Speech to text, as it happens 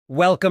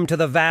Welcome to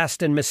the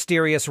vast and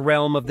mysterious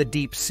realm of the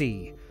deep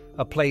sea,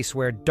 a place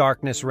where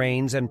darkness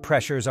reigns and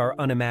pressures are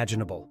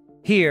unimaginable.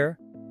 Here,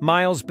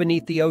 miles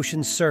beneath the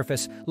ocean's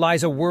surface,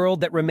 lies a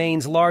world that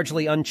remains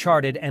largely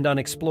uncharted and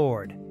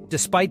unexplored.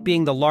 Despite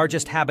being the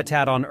largest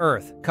habitat on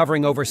Earth,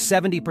 covering over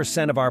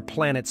 70% of our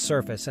planet's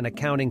surface and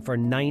accounting for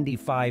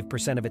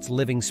 95% of its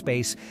living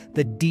space,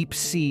 the deep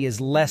sea is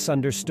less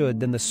understood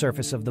than the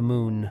surface of the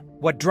moon.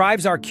 What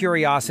drives our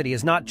curiosity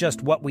is not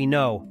just what we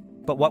know,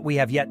 but what we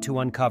have yet to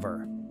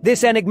uncover.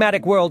 This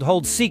enigmatic world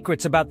holds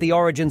secrets about the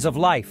origins of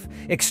life,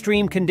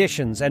 extreme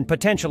conditions, and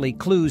potentially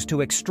clues to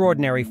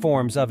extraordinary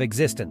forms of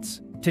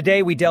existence.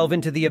 Today we delve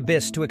into the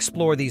abyss to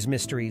explore these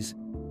mysteries,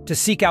 to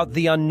seek out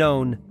the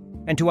unknown,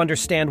 and to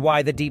understand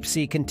why the deep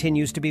sea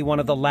continues to be one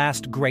of the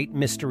last great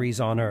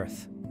mysteries on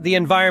Earth. The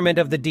environment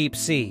of the deep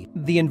sea.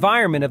 The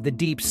environment of the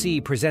deep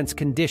sea presents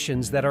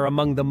conditions that are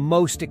among the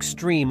most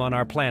extreme on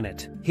our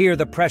planet. Here,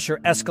 the pressure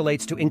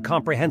escalates to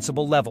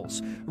incomprehensible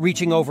levels,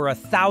 reaching over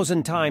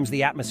 1,000 times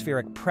the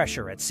atmospheric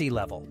pressure at sea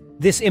level.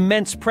 This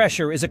immense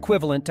pressure is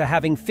equivalent to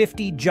having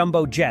 50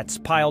 jumbo jets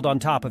piled on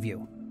top of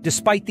you.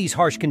 Despite these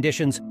harsh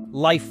conditions,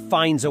 life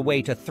finds a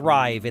way to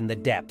thrive in the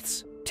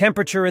depths.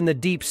 Temperature in the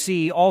deep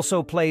sea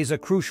also plays a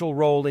crucial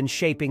role in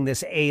shaping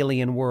this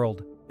alien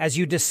world. As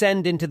you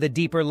descend into the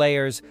deeper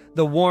layers,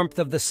 the warmth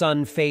of the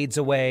sun fades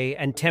away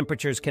and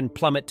temperatures can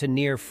plummet to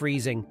near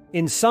freezing.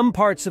 In some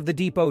parts of the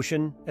deep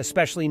ocean,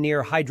 especially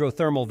near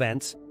hydrothermal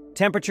vents,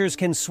 temperatures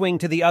can swing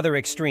to the other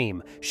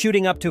extreme,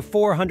 shooting up to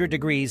 400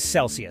 degrees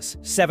Celsius,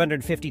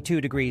 752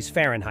 degrees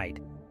Fahrenheit,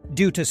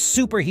 due to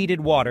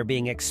superheated water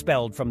being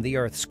expelled from the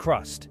Earth's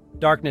crust.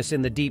 Darkness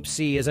in the deep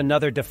sea is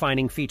another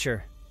defining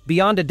feature.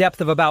 Beyond a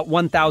depth of about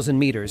 1,000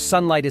 meters,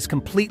 sunlight is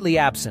completely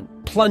absent,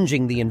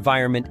 plunging the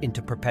environment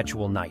into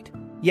perpetual night.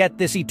 Yet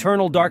this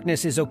eternal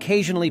darkness is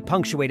occasionally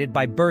punctuated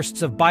by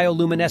bursts of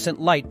bioluminescent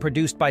light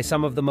produced by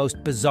some of the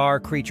most bizarre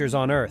creatures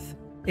on Earth.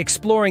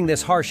 Exploring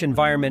this harsh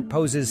environment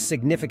poses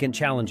significant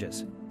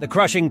challenges. The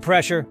crushing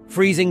pressure,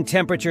 freezing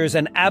temperatures,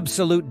 and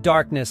absolute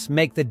darkness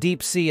make the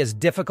deep sea as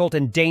difficult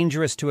and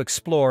dangerous to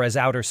explore as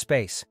outer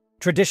space.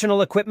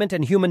 Traditional equipment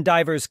and human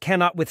divers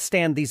cannot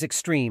withstand these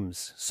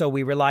extremes, so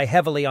we rely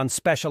heavily on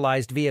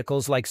specialized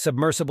vehicles like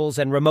submersibles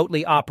and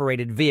remotely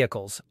operated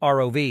vehicles,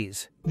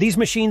 ROVs. These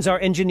machines are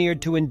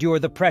engineered to endure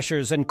the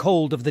pressures and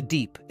cold of the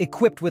deep,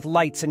 equipped with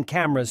lights and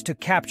cameras to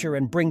capture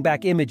and bring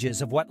back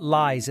images of what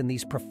lies in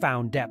these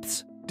profound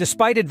depths.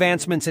 Despite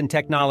advancements in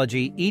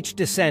technology, each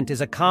descent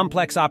is a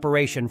complex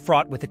operation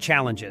fraught with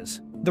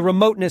challenges. The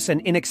remoteness and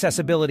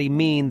inaccessibility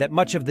mean that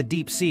much of the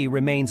deep sea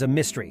remains a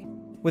mystery,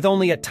 with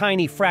only a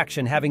tiny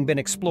fraction having been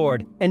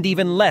explored and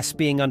even less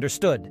being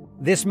understood.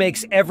 This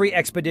makes every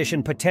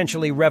expedition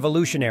potentially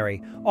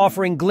revolutionary,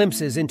 offering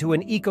glimpses into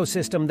an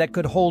ecosystem that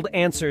could hold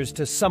answers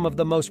to some of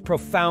the most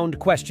profound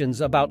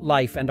questions about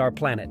life and our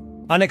planet.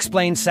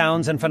 Unexplained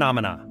sounds and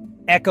phenomena.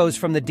 Echoes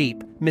from the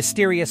deep,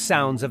 mysterious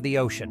sounds of the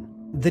ocean.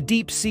 The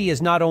deep sea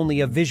is not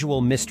only a visual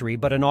mystery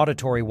but an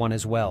auditory one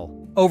as well.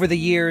 Over the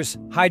years,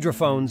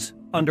 hydrophones,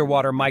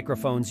 underwater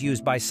microphones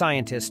used by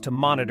scientists to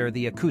monitor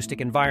the acoustic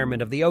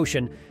environment of the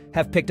ocean,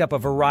 have picked up a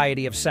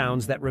variety of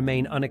sounds that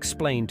remain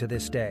unexplained to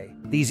this day.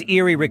 These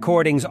eerie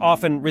recordings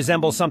often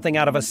resemble something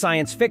out of a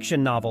science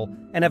fiction novel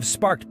and have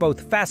sparked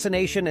both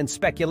fascination and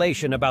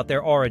speculation about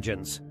their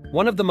origins.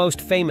 One of the most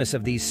famous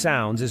of these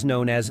sounds is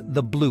known as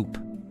the bloop.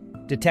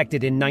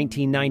 Detected in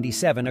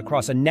 1997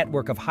 across a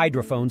network of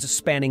hydrophones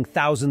spanning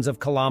thousands of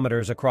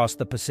kilometers across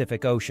the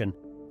Pacific Ocean.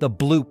 The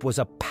bloop was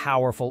a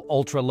powerful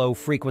ultra-low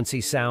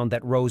frequency sound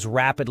that rose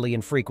rapidly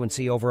in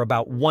frequency over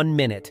about 1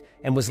 minute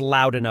and was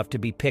loud enough to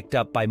be picked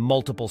up by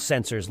multiple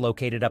sensors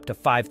located up to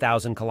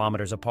 5,000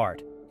 kilometers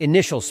apart.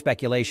 Initial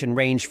speculation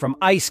ranged from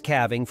ice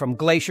calving from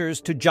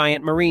glaciers to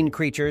giant marine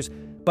creatures,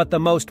 but the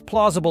most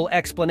plausible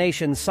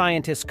explanation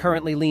scientists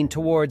currently lean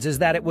towards is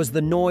that it was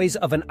the noise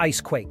of an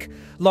icequake,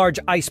 large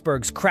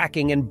icebergs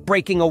cracking and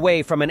breaking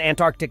away from an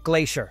Antarctic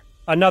glacier.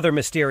 Another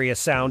mysterious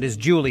sound is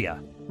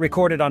Julia,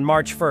 recorded on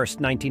March 1,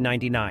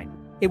 1999.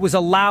 It was a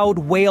loud,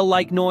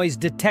 whale-like noise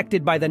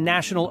detected by the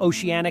National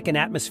Oceanic and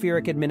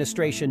Atmospheric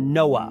Administration,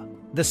 NOAA.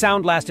 The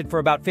sound lasted for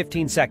about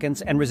 15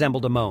 seconds and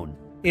resembled a moan.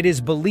 It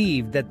is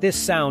believed that this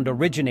sound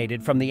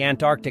originated from the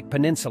Antarctic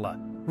Peninsula.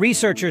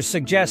 Researchers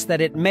suggest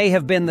that it may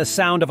have been the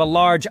sound of a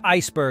large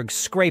iceberg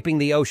scraping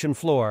the ocean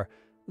floor,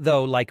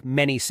 though, like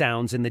many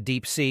sounds in the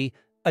deep sea,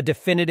 a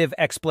definitive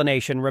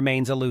explanation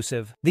remains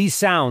elusive. These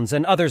sounds,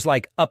 and others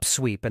like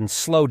upsweep and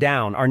slow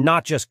down, are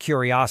not just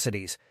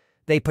curiosities.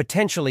 They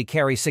potentially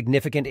carry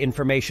significant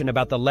information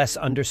about the less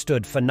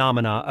understood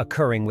phenomena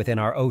occurring within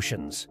our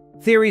oceans.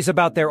 Theories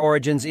about their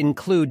origins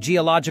include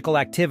geological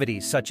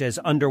activities such as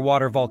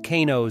underwater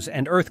volcanoes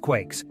and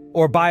earthquakes,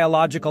 or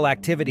biological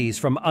activities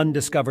from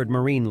undiscovered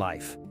marine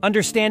life.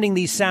 Understanding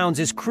these sounds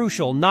is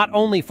crucial not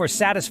only for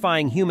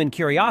satisfying human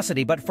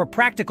curiosity but for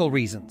practical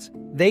reasons.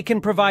 They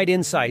can provide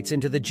insights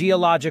into the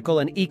geological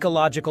and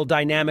ecological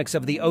dynamics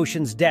of the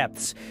ocean's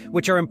depths,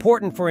 which are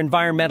important for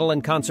environmental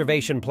and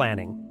conservation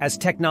planning, as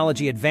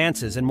technology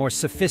advances and more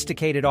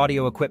sophisticated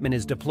audio equipment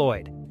is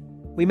deployed.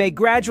 we may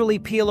gradually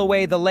peel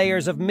away the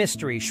layers of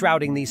mystery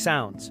shrouding these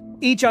sounds.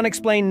 Each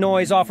unexplained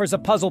noise offers a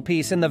puzzle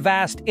piece in the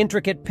vast,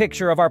 intricate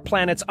picture of our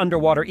planet's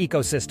underwater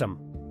ecosystem.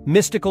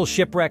 Mystical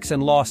shipwrecks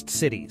and lost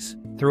cities.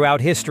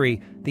 Throughout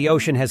history, the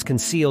ocean has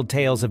concealed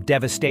tales of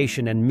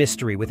devastation and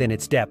mystery within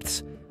its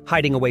depths,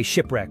 hiding away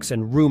shipwrecks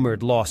and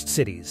rumored lost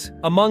cities.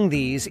 Among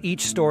these,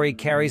 each story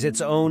carries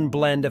its own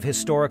blend of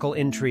historical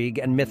intrigue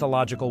and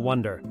mythological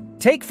wonder.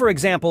 Take, for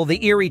example,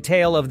 the eerie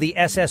tale of the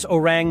SS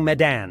Orang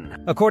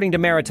Medan. According to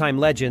maritime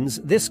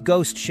legends, this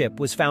ghost ship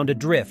was found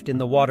adrift in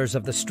the waters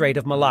of the Strait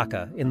of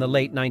Malacca in the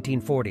late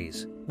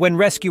 1940s. When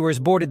rescuers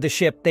boarded the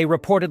ship, they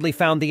reportedly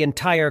found the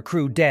entire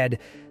crew dead,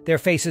 their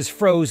faces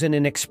frozen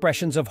in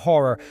expressions of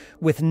horror,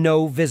 with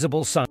no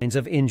visible signs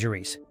of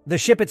injuries. The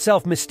ship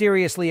itself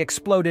mysteriously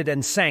exploded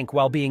and sank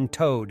while being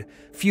towed,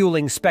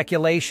 fueling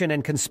speculation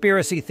and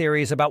conspiracy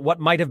theories about what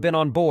might have been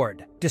on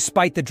board.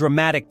 Despite the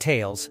dramatic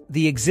tales,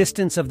 the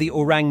existence of the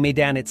Orang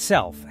Medan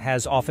itself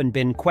has often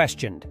been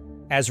questioned,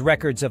 as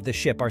records of the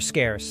ship are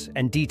scarce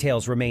and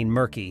details remain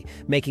murky,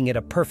 making it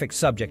a perfect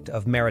subject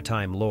of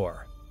maritime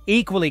lore.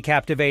 Equally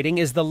captivating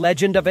is the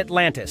legend of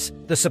Atlantis,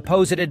 the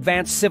supposed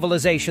advanced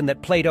civilization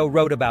that Plato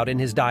wrote about in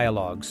his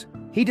dialogues.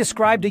 He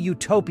described a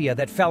utopia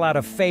that fell out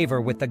of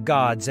favor with the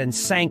gods and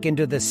sank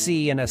into the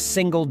sea in a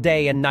single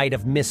day and night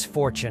of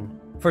misfortune.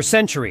 For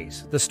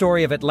centuries, the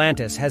story of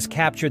Atlantis has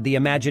captured the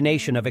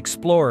imagination of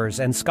explorers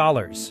and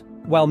scholars.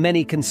 While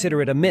many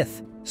consider it a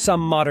myth,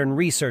 some modern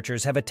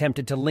researchers have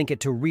attempted to link it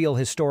to real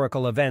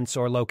historical events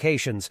or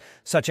locations,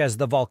 such as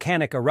the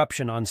volcanic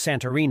eruption on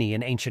Santorini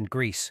in ancient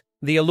Greece.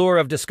 The allure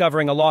of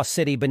discovering a lost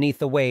city beneath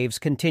the waves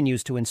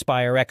continues to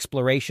inspire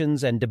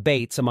explorations and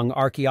debates among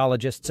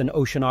archaeologists and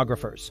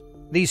oceanographers.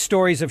 These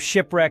stories of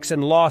shipwrecks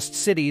and lost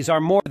cities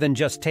are more than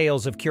just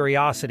tales of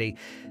curiosity.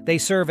 They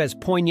serve as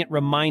poignant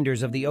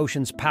reminders of the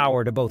ocean's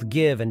power to both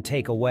give and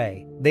take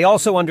away. They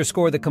also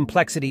underscore the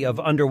complexity of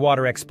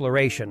underwater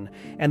exploration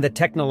and the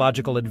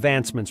technological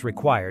advancements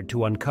required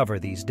to uncover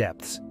these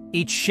depths.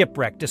 Each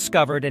shipwreck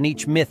discovered and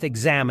each myth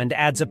examined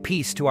adds a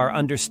piece to our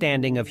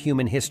understanding of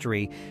human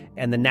history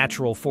and the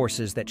natural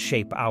forces that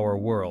shape our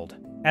world.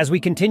 As we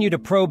continue to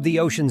probe the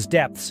ocean's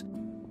depths,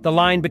 the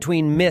line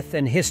between myth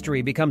and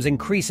history becomes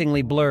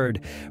increasingly blurred,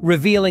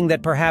 revealing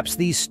that perhaps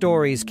these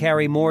stories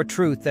carry more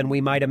truth than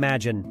we might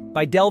imagine.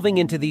 By delving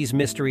into these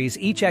mysteries,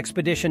 each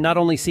expedition not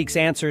only seeks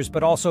answers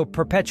but also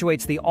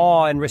perpetuates the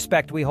awe and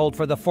respect we hold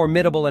for the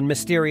formidable and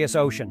mysterious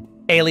ocean.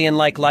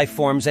 Alien-like life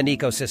forms and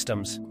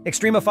ecosystems,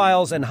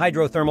 extremophiles and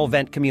hydrothermal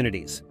vent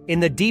communities. In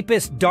the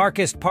deepest,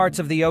 darkest parts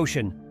of the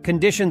ocean,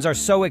 conditions are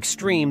so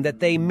extreme that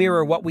they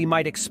mirror what we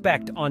might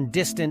expect on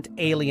distant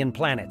alien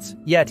planets.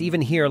 Yet even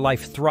here,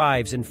 life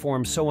thrives in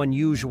forms so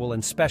unusual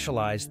and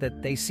specialized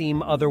that they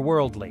seem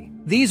otherworldly.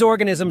 These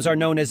organisms are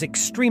known as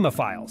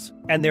extremophiles,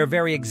 and their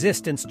very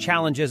existence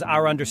challenges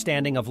our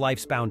understanding of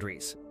life's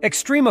boundaries.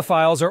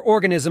 Extremophiles are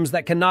organisms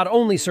that can not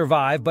only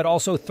survive but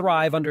also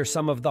thrive under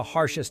some of the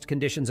harshest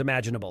conditions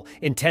imaginable: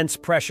 intense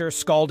pressure,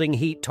 scalding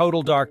heat,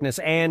 total darkness,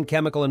 and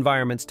chemical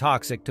environments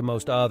toxic to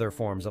most other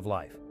forms of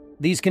life.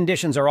 These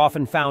conditions are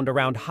often found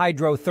around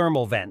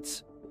hydrothermal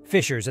vents,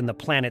 fissures in the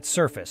planet's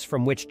surface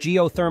from which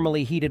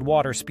geothermally heated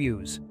water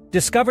spews.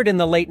 Discovered in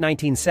the late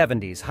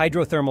 1970s,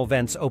 hydrothermal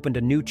vents opened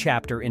a new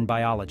chapter in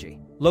biology.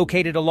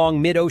 Located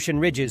along mid-ocean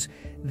ridges,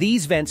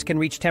 these vents can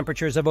reach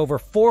temperatures of over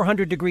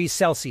 400 degrees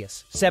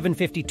Celsius,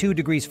 752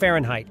 degrees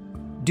Fahrenheit,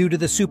 due to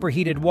the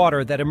superheated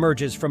water that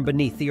emerges from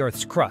beneath the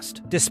Earth's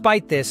crust.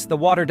 Despite this, the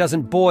water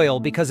doesn't boil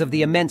because of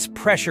the immense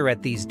pressure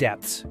at these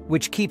depths,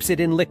 which keeps it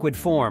in liquid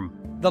form.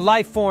 The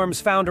life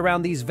forms found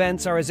around these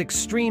vents are as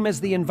extreme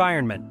as the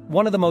environment.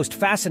 One of the most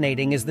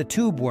fascinating is the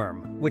tube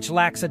worm, which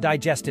lacks a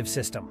digestive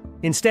system.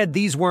 Instead,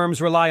 these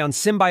worms rely on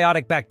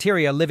symbiotic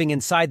bacteria living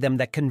inside them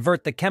that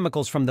convert the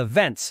chemicals from the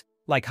vents,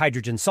 like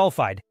hydrogen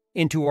sulfide,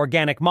 into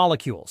organic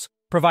molecules,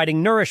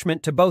 providing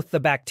nourishment to both the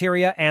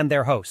bacteria and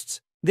their hosts.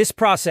 This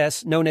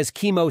process, known as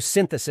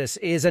chemosynthesis,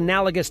 is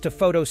analogous to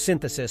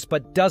photosynthesis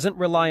but doesn't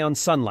rely on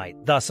sunlight,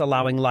 thus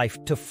allowing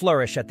life to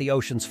flourish at the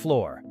ocean's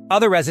floor.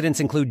 Other residents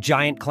include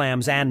giant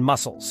clams and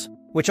mussels,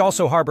 which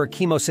also harbor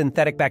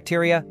chemosynthetic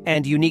bacteria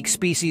and unique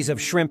species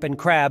of shrimp and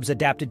crabs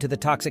adapted to the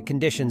toxic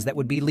conditions that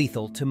would be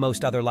lethal to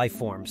most other life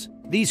forms.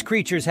 These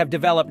creatures have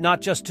developed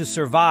not just to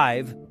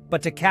survive,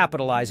 but to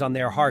capitalize on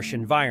their harsh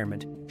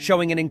environment,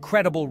 showing an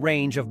incredible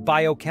range of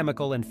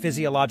biochemical and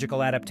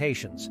physiological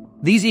adaptations.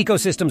 These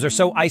ecosystems are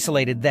so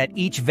isolated that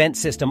each vent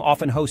system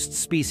often hosts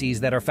species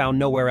that are found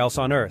nowhere else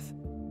on Earth,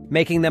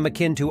 making them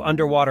akin to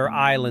underwater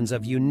islands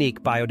of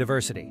unique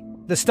biodiversity.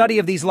 The study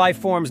of these life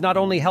forms not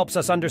only helps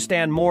us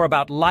understand more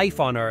about life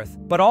on Earth,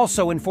 but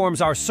also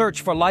informs our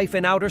search for life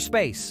in outer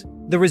space.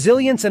 The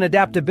resilience and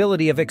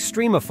adaptability of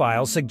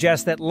extremophiles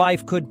suggest that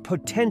life could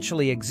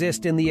potentially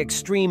exist in the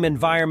extreme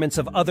environments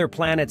of other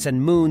planets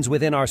and moons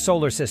within our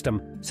solar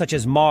system, such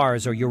as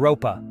Mars or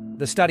Europa.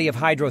 The study of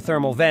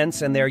hydrothermal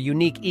vents and their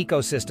unique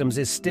ecosystems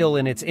is still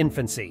in its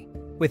infancy,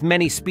 with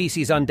many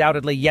species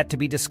undoubtedly yet to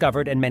be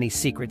discovered and many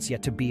secrets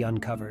yet to be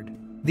uncovered.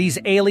 These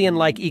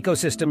alien-like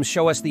ecosystems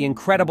show us the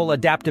incredible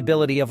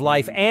adaptability of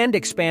life and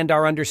expand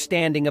our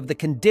understanding of the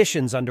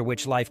conditions under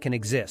which life can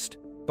exist,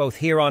 both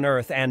here on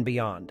Earth and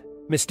beyond.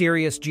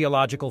 Mysterious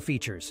geological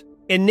features.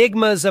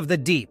 Enigmas of the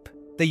deep,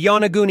 the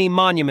Yonaguni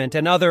Monument,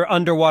 and other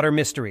underwater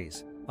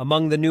mysteries.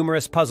 Among the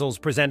numerous puzzles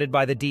presented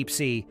by the deep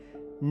sea,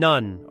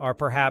 none are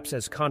perhaps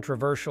as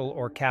controversial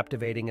or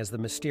captivating as the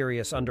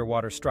mysterious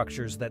underwater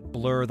structures that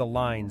blur the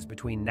lines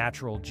between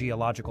natural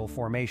geological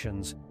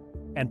formations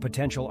and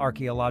potential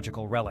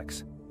archaeological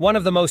relics. One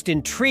of the most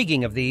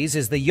intriguing of these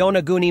is the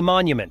Yonaguni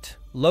Monument,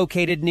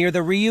 located near the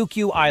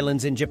Ryukyu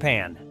Islands in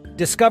Japan.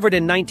 Discovered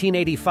in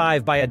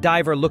 1985 by a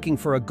diver looking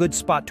for a good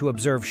spot to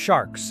observe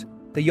sharks,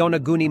 the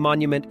Yonaguni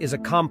Monument is a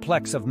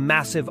complex of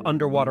massive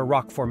underwater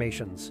rock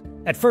formations.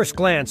 At first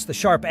glance, the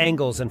sharp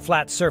angles and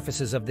flat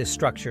surfaces of this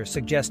structure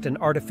suggest an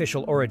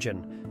artificial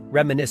origin,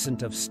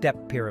 reminiscent of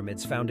step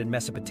pyramids found in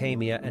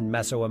Mesopotamia and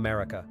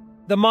Mesoamerica.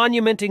 The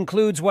monument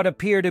includes what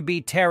appear to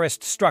be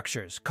terraced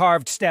structures,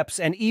 carved steps,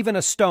 and even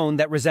a stone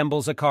that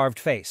resembles a carved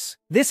face.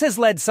 This has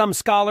led some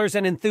scholars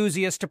and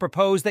enthusiasts to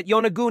propose that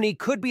Yonaguni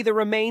could be the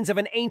remains of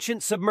an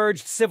ancient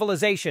submerged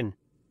civilization,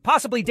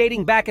 possibly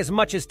dating back as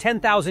much as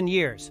 10,000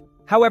 years.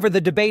 However,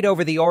 the debate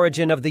over the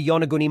origin of the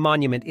Yonaguni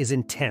Monument is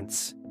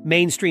intense.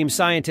 Mainstream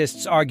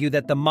scientists argue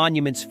that the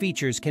monument's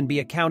features can be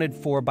accounted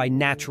for by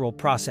natural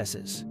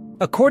processes.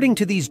 According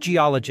to these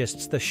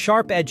geologists, the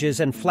sharp edges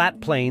and flat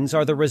plains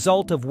are the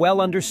result of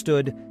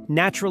well-understood,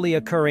 naturally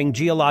occurring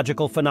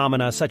geological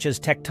phenomena such as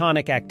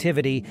tectonic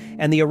activity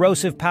and the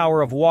erosive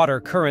power of water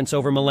currents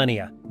over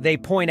millennia. They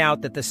point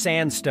out that the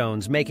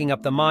sandstones making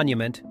up the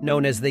monument,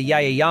 known as the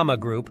Yaeyama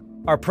group,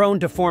 are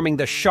prone to forming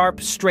the sharp,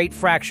 straight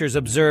fractures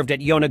observed at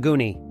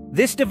Yonaguni.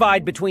 This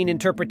divide between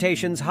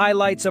interpretations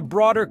highlights a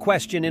broader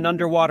question in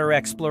underwater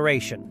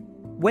exploration.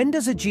 When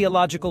does a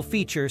geological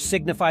feature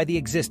signify the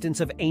existence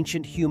of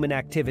ancient human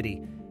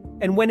activity?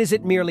 And when is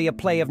it merely a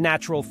play of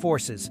natural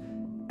forces?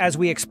 As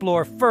we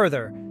explore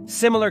further,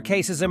 similar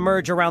cases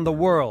emerge around the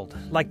world,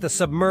 like the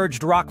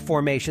submerged rock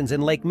formations in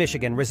Lake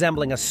Michigan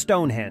resembling a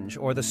Stonehenge,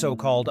 or the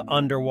so-called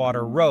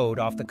underwater road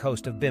off the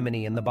coast of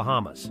Bimini in the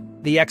Bahamas.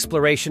 The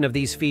exploration of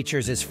these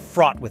features is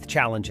fraught with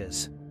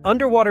challenges.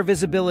 Underwater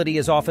visibility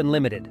is often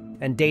limited,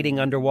 and dating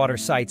underwater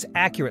sites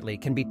accurately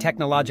can be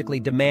technologically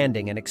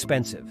demanding and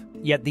expensive.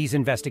 Yet these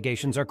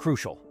investigations are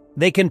crucial.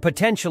 They can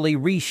potentially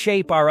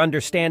reshape our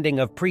understanding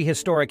of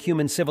prehistoric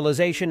human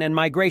civilization and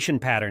migration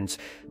patterns,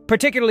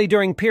 particularly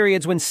during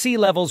periods when sea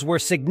levels were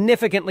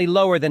significantly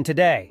lower than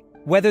today.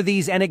 Whether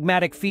these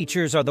enigmatic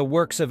features are the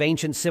works of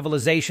ancient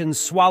civilizations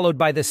swallowed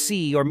by the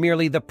sea or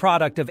merely the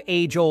product of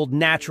age-old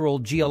natural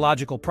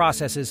geological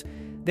processes,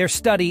 their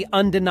study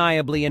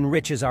undeniably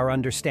enriches our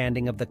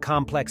understanding of the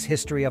complex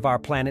history of our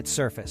planet's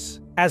surface.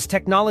 As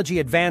technology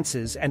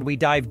advances and we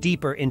dive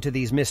deeper into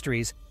these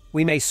mysteries,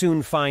 we may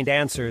soon find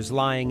answers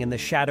lying in the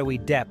shadowy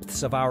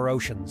depths of our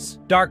oceans.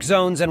 Dark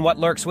zones and what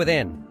lurks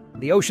within.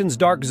 The ocean's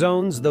dark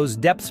zones, those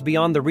depths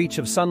beyond the reach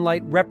of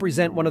sunlight,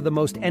 represent one of the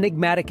most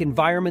enigmatic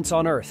environments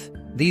on Earth.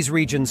 These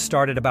regions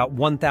start at about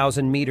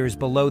 1,000 meters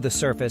below the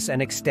surface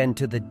and extend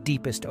to the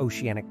deepest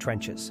oceanic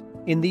trenches.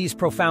 In these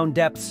profound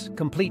depths,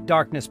 complete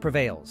darkness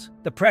prevails.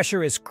 The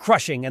pressure is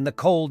crushing and the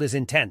cold is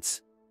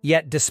intense.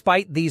 Yet,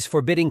 despite these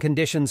forbidding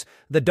conditions,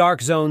 the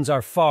dark zones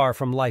are far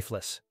from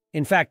lifeless.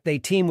 In fact, they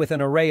teem with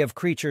an array of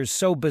creatures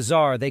so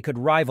bizarre they could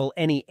rival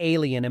any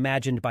alien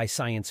imagined by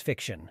science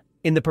fiction.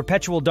 In the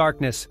perpetual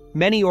darkness,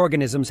 many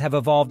organisms have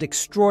evolved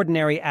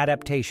extraordinary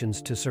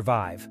adaptations to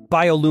survive.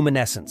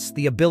 Bioluminescence,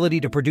 the ability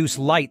to produce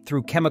light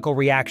through chemical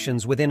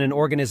reactions within an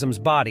organism's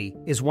body,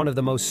 is one of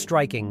the most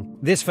striking.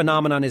 This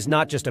phenomenon is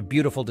not just a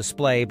beautiful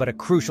display, but a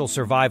crucial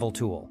survival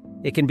tool.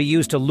 It can be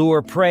used to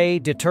lure prey,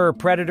 deter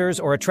predators,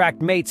 or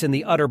attract mates in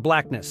the utter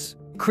blackness.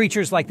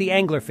 Creatures like the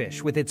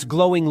anglerfish, with its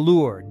glowing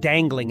lure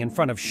dangling in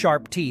front of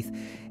sharp teeth,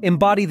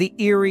 embody the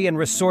eerie and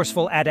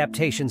resourceful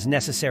adaptations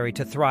necessary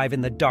to thrive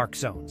in the dark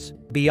zones.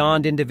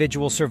 Beyond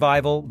individual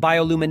survival,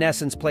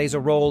 bioluminescence plays a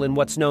role in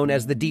what's known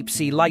as the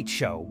deep-sea light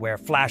show, where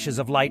flashes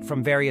of light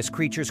from various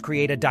creatures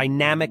create a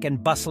dynamic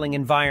and bustling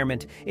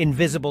environment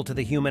invisible to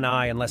the human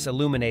eye unless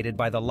illuminated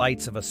by the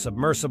lights of a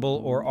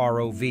submersible or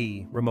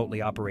ROV,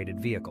 remotely operated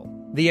vehicle.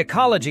 The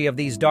ecology of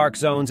these dark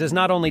zones is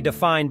not only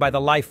defined by the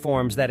life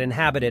forms that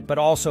inhabit it, but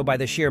also by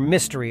the sheer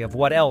mystery of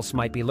what else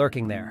might be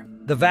lurking there.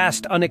 The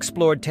vast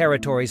unexplored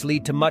territories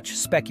lead to much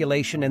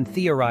speculation and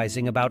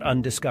theorizing about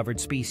undiscovered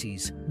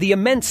species. The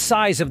immense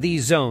size of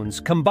these zones,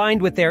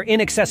 combined with their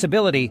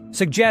inaccessibility,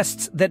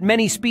 suggests that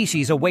many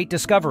species await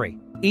discovery.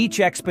 Each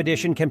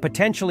expedition can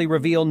potentially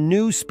reveal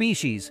new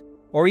species,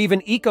 or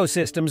even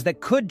ecosystems that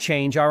could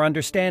change our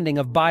understanding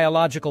of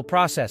biological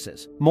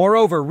processes.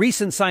 Moreover,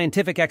 recent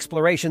scientific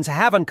explorations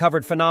have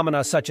uncovered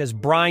phenomena such as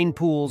brine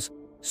pools,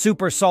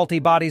 super salty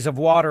bodies of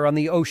water on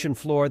the ocean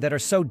floor that are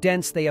so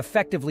dense they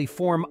effectively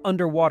form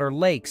underwater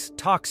lakes,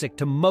 toxic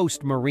to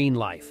most marine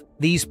life.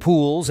 These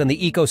pools and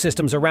the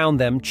ecosystems around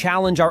them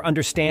challenge our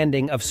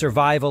understanding of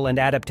survival and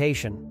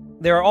adaptation.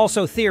 There are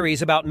also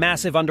theories about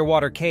massive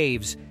underwater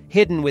caves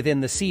hidden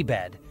within the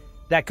seabed.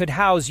 that could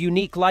house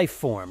unique life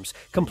forms,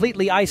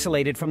 completely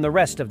isolated from the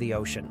rest of the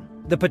ocean.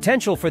 The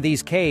potential for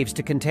these caves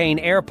to contain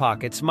air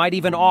pockets might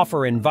even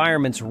offer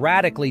environments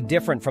radically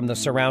different from the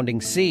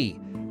surrounding sea,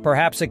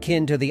 perhaps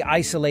akin to the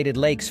isolated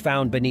lakes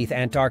found beneath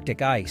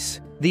Antarctic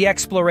ice. The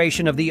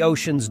exploration of the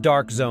ocean's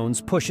dark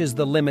zones pushes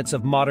the limits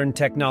of modern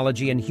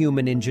technology and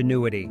human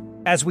ingenuity.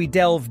 As we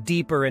delve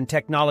deeper and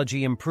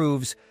technology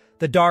improves,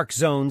 the dark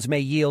zones may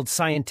yield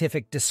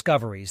scientific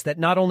discoveries that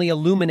not only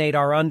illuminate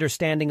our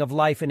understanding of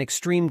life in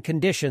extreme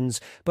conditions,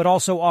 but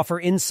also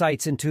offer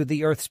insights into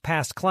the Earth's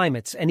past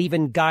climates and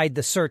even guide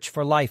the search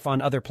for life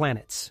on other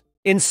planets.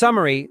 In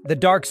summary, the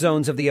dark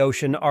zones of the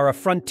ocean are a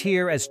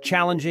frontier as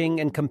challenging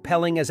and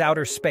compelling as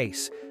outer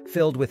space,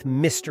 filled with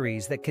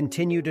mysteries that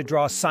continue to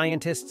draw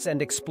scientists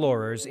and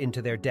explorers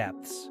into their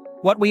depths.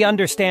 What we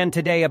understand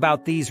today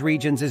about these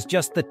regions is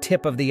just the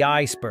tip of the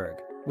iceberg,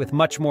 with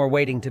much more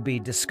waiting to be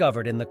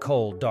discovered in the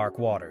cold, dark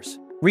waters.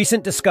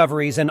 Recent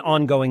discoveries and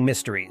ongoing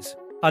mysteries.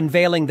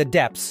 Unveiling the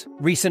depths,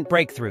 recent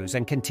breakthroughs,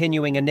 and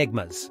continuing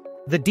enigmas.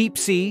 The deep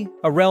sea,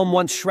 a realm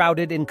once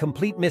shrouded in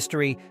complete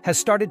mystery, has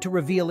started to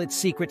reveal its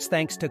secrets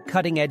thanks to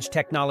cutting-edge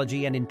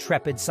technology and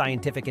intrepid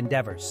scientific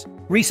endeavors.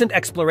 Recent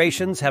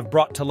explorations have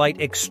brought to light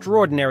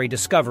extraordinary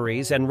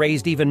discoveries and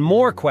raised even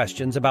more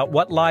questions about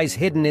what lies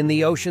hidden in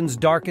the ocean's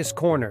darkest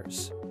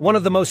corners. One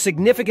of the most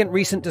significant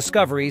recent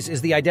discoveries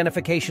is the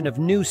identification of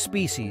new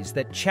species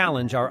that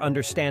challenge our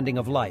understanding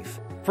of life.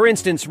 For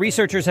instance,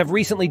 researchers have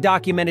recently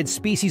documented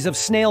species of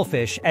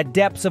snailfish at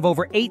depths of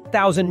over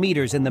 8,000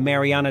 meters in the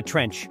Mariana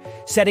Trench,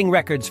 setting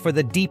records for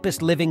the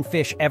deepest living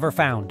fish ever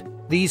found.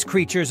 These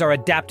creatures are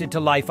adapted to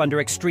life under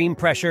extreme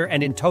pressure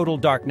and in total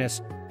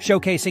darkness,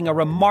 showcasing a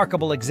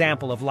remarkable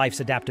example of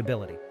life's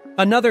adaptability.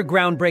 Another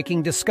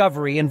groundbreaking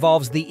discovery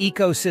involves the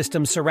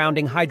ecosystem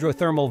surrounding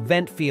hydrothermal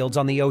vent fields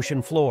on the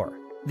ocean floor.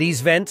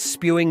 These vents,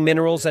 spewing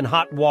minerals and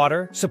hot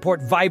water,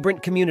 support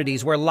vibrant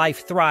communities where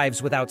life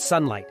thrives without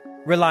sunlight,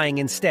 relying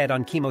instead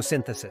on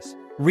chemosynthesis.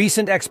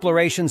 Recent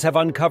explorations have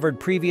uncovered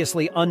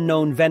previously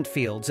unknown vent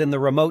fields in the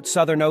remote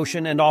Southern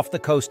Ocean and off the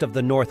coast of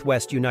the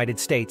Northwest United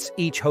States,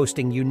 each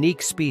hosting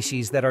unique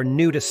species that are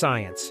new to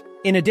science.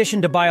 In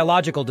addition to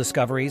biological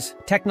discoveries,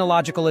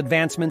 technological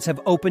advancements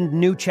have opened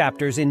new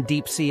chapters in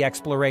deep-sea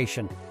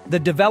exploration. The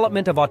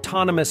development of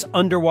autonomous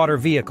underwater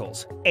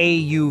vehicles,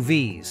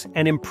 AUVs,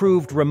 and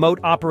improved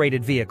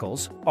remote-operated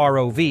vehicles,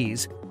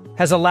 ROVs,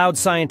 has allowed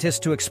scientists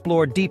to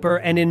explore deeper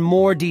and in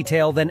more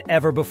detail than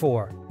ever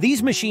before.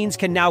 These machines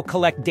can now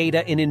collect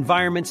data in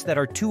environments that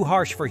are too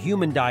harsh for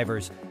human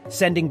divers,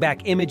 sending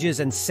back images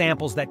and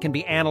samples that can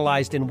be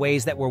analyzed in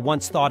ways that were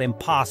once thought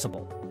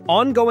impossible.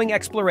 Ongoing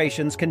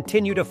explorations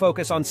continue to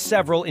focus on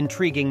several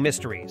intriguing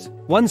mysteries.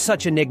 One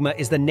such enigma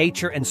is the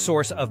nature and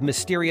source of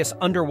mysterious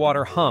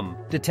underwater hum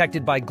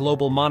detected by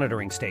global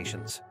monitoring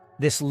stations.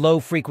 This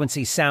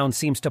low-frequency sound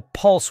seems to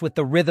pulse with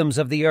the rhythms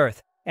of the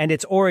Earth, and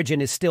its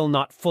origin is still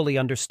not fully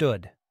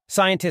understood.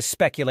 Scientists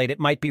speculate it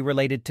might be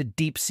related to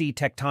deep-sea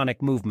tectonic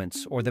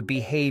movements or the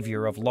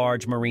behavior of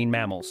large marine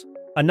mammals.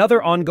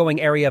 Another ongoing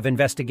area of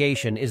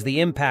investigation is the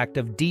impact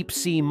of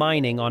deep-sea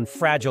mining on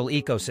fragile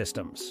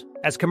ecosystems.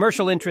 As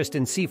commercial interest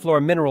in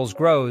seafloor minerals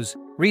grows,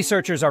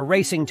 researchers are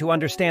racing to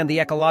understand the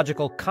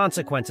ecological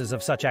consequences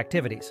of such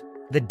activities.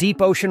 The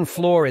deep ocean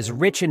floor is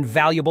rich in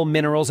valuable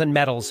minerals and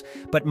metals,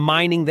 but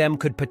mining them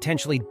could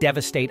potentially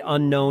devastate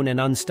unknown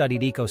and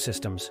unstudied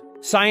ecosystems.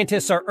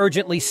 Scientists are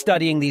urgently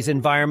studying these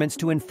environments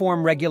to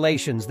inform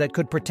regulations that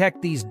could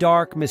protect these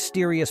dark,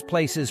 mysterious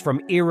places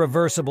from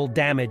irreversible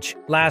damage.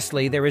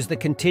 Lastly, there is the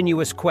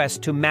continuous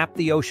quest to map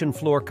the ocean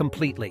floor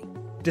completely.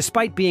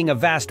 Despite being a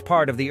vast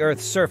part of the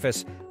Earth's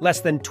surface,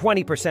 less than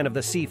 20% of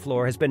the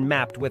seafloor has been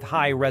mapped with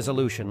high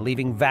resolution,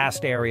 leaving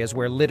vast areas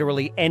where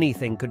literally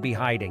anything could be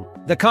hiding.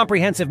 The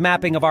comprehensive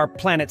mapping of our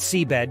planet's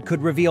seabed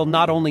could reveal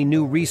not only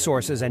new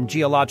resources and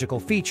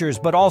geological features,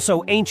 but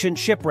also ancient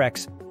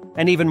shipwrecks,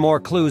 and even more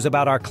clues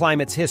about our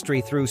climate's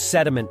history through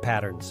sediment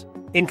patterns.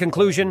 In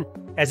conclusion,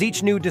 as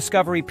each new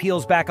discovery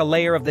peels back a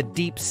layer of the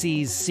deep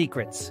sea's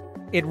secrets,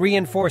 it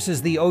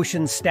reinforces the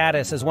ocean's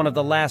status as one of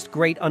the last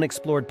great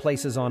unexplored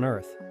places on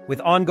Earth. With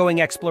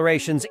ongoing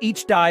explorations,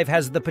 each dive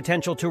has the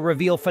potential to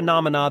reveal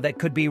phenomena that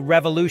could be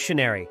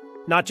revolutionary,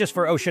 not just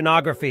for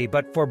oceanography,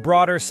 but for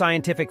broader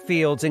scientific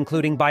fields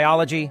including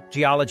biology,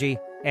 geology,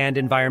 and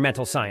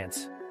environmental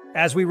science.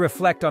 As we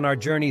reflect on our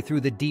journey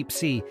through the deep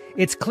sea,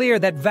 it's clear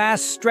that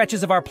vast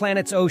stretches of our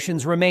planet's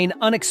oceans remain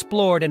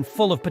unexplored and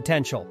full of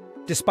potential.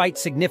 Despite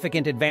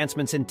significant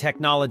advancements in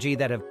technology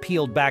that have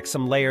peeled back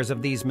some layers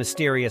of these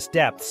mysterious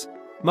depths,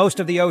 most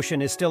of the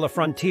ocean is still a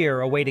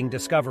frontier awaiting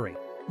discovery.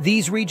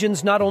 These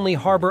regions not only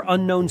harbor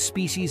unknown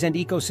species and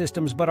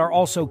ecosystems, but are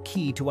also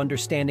key to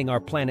understanding our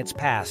planet's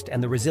past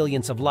and the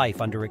resilience of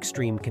life under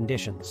extreme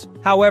conditions.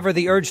 However,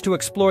 the urge to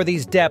explore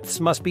these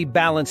depths must be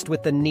balanced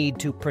with the need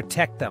to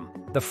protect them.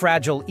 The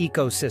fragile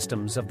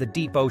ecosystems of the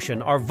deep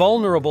ocean are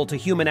vulnerable to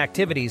human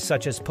activities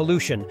such as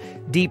pollution,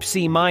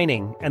 deep-sea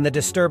mining, and the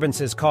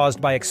disturbances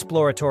caused by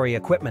exploratory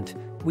equipment.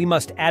 We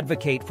must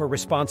advocate for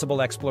responsible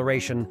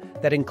exploration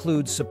that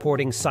includes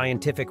supporting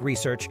scientific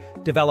research,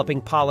 developing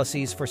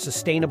policies for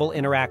sustainable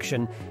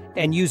interaction,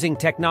 and using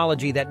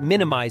technology that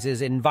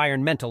minimizes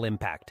environmental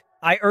impact.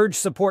 I urge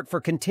support for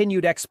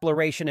continued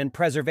exploration and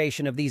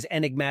preservation of these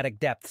enigmatic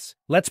depths.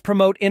 Let's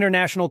promote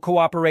international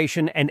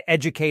cooperation and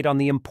educate on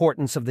the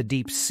importance of the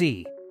deep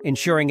sea,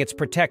 ensuring its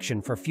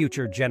protection for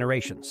future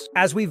generations.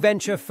 As we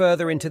venture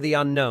further into the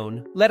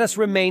unknown, let us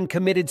remain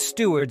committed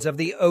stewards of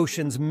the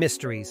ocean's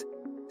mysteries,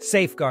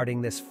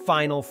 safeguarding this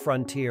final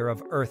frontier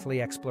of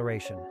earthly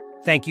exploration.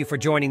 Thank you for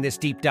joining this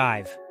deep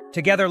dive.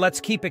 Together,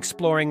 let's keep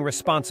exploring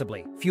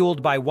responsibly,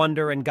 fueled by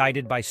wonder and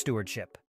guided by stewardship.